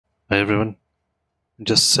Hi everyone, I'm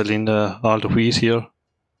just selling all the wheat here,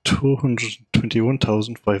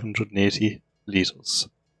 221,580 litres.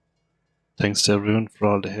 Thanks to everyone for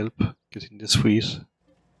all the help getting this wheat.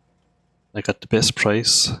 I got the best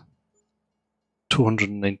price,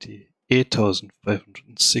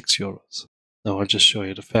 €298,506. Now I'll just show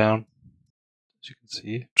you the farm. As you can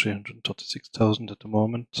see, 336,000 at the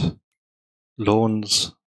moment.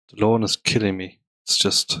 Loans, the loan is killing me. It's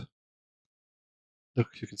just,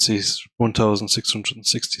 look, you can see it's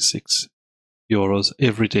 €1,666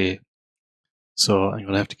 every day. So I'm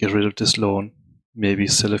going to have to get rid of this loan, maybe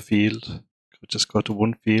sell a field, just go to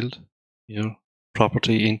one field,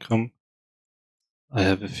 property income. I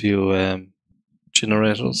have a few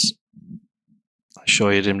generators. I'll show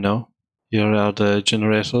you them now. Here are the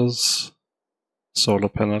generators, solar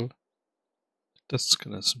panel. That's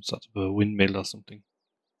kind of some sort of a windmill or something.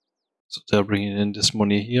 So they're bringing in this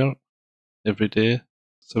money here every day,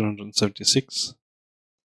 776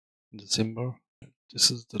 in December. This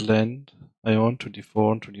is the land I own,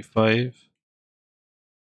 24 and 25.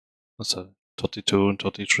 That's 32 and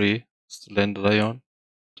 33. It's the land that I own.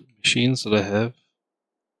 The machines that I have,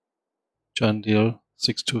 John Deere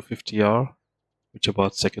 6250R, which I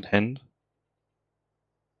bought second hand.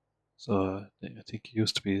 So I think it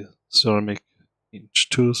used to be ceramic inch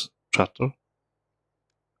 2 tractor.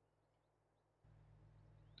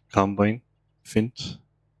 Combine, Fint.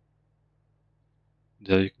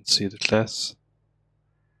 There you can see the class.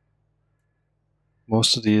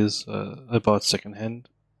 Most of these I bought second hand.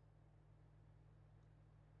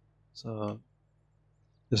 So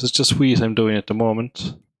this is just wheat I'm doing at the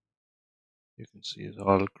moment. You can see it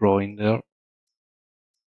all growing there.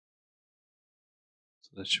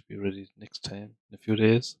 So that should be ready next time in a few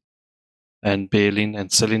days. And baling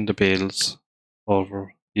and selling the bales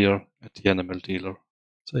over here at the animal dealer.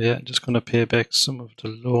 So yeah, I'm just going to pay back some of the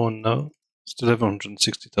loan now. Still have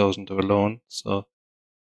 160,000 of a loan. So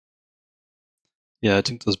yeah, I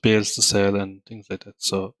think there's bales to sell and things like that.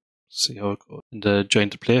 So see how it goes. And the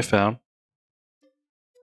joint to play farm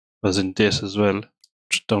was in debt as well,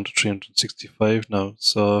 down to 365 now.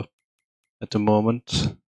 So at the moment,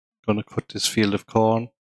 I'm going to cut this field of corn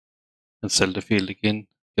and sell the field again,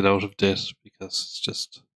 get out of debt, because it's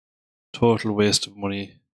just total waste of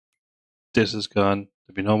money. Debt is gone,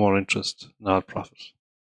 there'll be no more interest and all profit,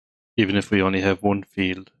 even if we only have one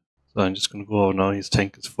field. So I'm just going to go over now, his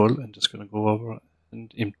tank is full, I'm just going to go over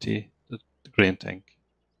and empty the grain tank.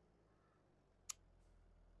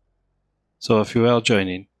 So if you are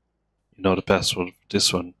joining, you know the password for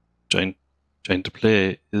this one. Join to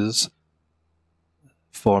play is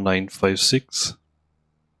 4956,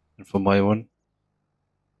 and for my one,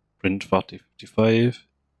 print 4055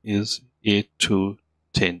 is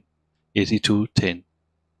 8210. 8210.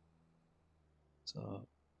 So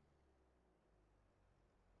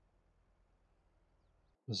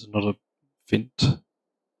there's another Fint, the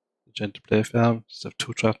Gentle Play farm. Just have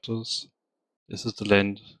two tractors. This is the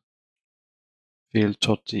land, field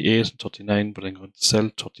 38 and 39, but I'm going to sell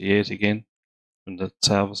 38 again when that's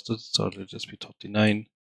harvested, so it'll just be 39.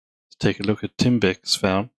 Let's take a look at Tim Beck's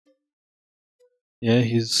farm. Yeah,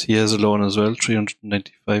 he has a loan as well,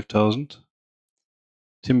 395,000.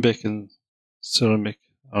 Tim Beck and Ceramic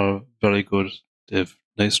are very good. They have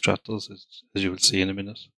nice tractors, as you will see in a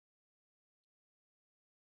minute.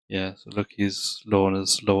 Yeah, so look, his loan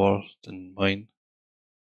is lower than mine.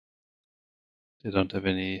 They don't have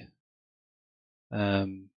any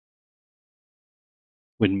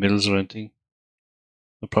windmills or anything.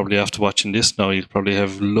 Probably after watching this now, he'll probably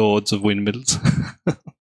have loads of windmills.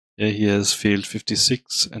 Yeah, he has field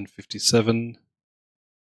 56 and 57.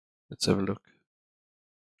 Let's have a look.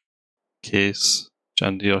 Case,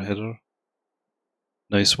 John Deere header.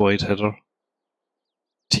 Nice white header.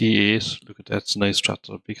 T8, look at that, it's a nice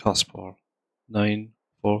tractor, big horsepower.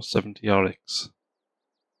 9470 RX.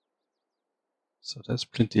 So that's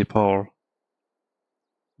plenty of power.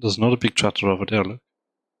 There's another big tractor over there, look.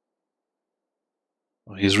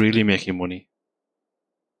 Oh, he's really making money.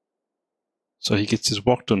 So he gets his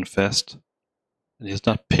work done fast. And he's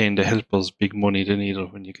not paying the helpers big money then either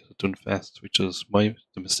when you get it done fast, which is the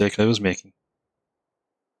mistake I was making.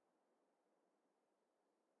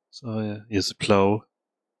 So yeah, he has a plough.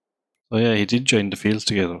 So yeah, he did join the fields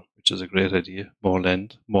together, which is a great idea. More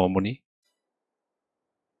land, more money.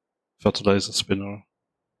 Fertilizer spinner.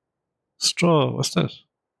 Straw, what's that?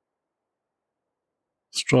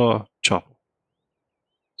 Straw chopper.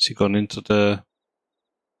 Is he gone into the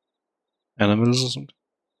animals or something?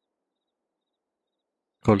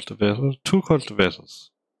 Cultivator, 2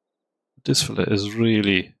 cultivators. This fella is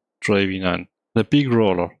really driving on. A big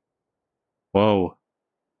roller. Wow.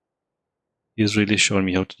 He's really showing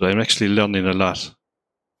me how to do it. I'm actually learning a lot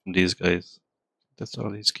from these guys. That's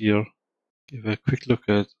all his gear. Give a quick look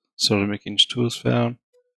at Ceramic Inch Tools Farm.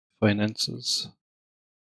 Finances.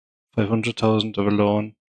 500,000 of a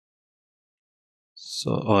loan.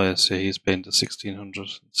 So, oh yes, yeah, he's paying the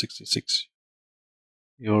 1,666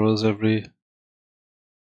 euros every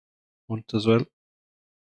month as well.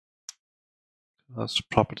 That's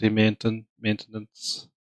property maintenance.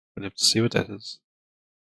 We'll have to see what that is.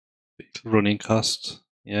 Vehicle running cost.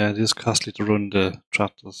 Yeah, it is costly to run the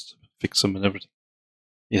tractors, to fix them and everything.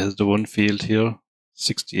 He has the one field here,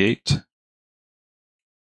 68.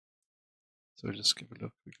 So we'll just give a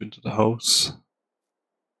look. We go into the house.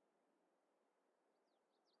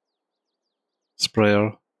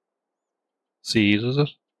 Sprayer. Seed, is it?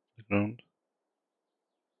 The ground.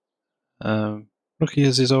 Look, he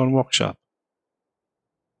has his own workshop.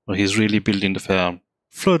 Well, he's really building the farm.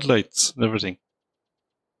 Floodlights and everything.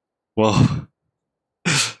 Wow.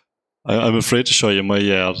 I'm afraid to show you my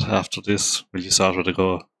yard after this. Well, you saw where to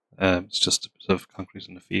go. It's just a bit of concrete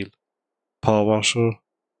in the field. Power washer.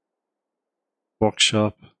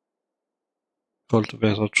 Workshop.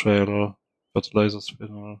 Cultivator trailer. Fertilizer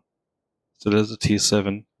spinner. Still has a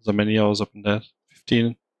T7. There's many hours up in that.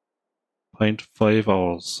 15.5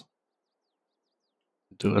 hours.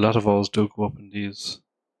 A lot of hours do go up in these.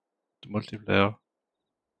 The multiplayer.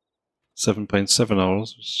 7.7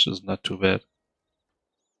 hours, which is not too bad.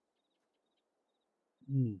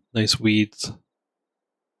 Nice weeds.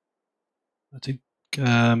 I think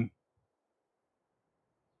it's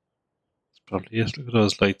probably it. Look at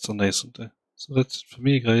those lights, are nice, aren't they? So that's it for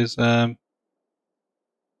me, guys. You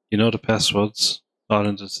know the passwords, all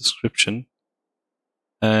in the description.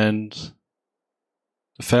 And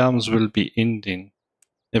the farms will be ending.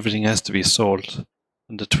 Everything has to be sold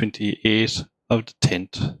on the 28th of the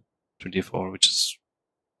 10th, 24, which is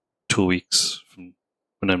 2 weeks from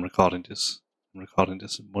when I'm recording this. I'm recording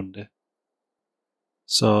this on Monday.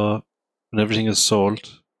 So when everything is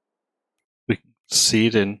sold, we can see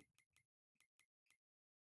then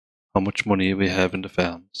how much money we have in the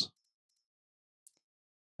farms.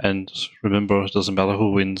 And remember, it doesn't matter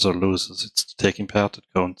who wins or loses, it's the taking part that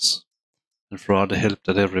counts. And for all the help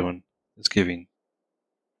that everyone is giving,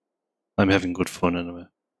 I'm having good fun anyway.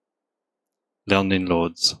 Learning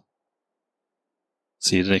loads.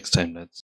 See you the next time, lads.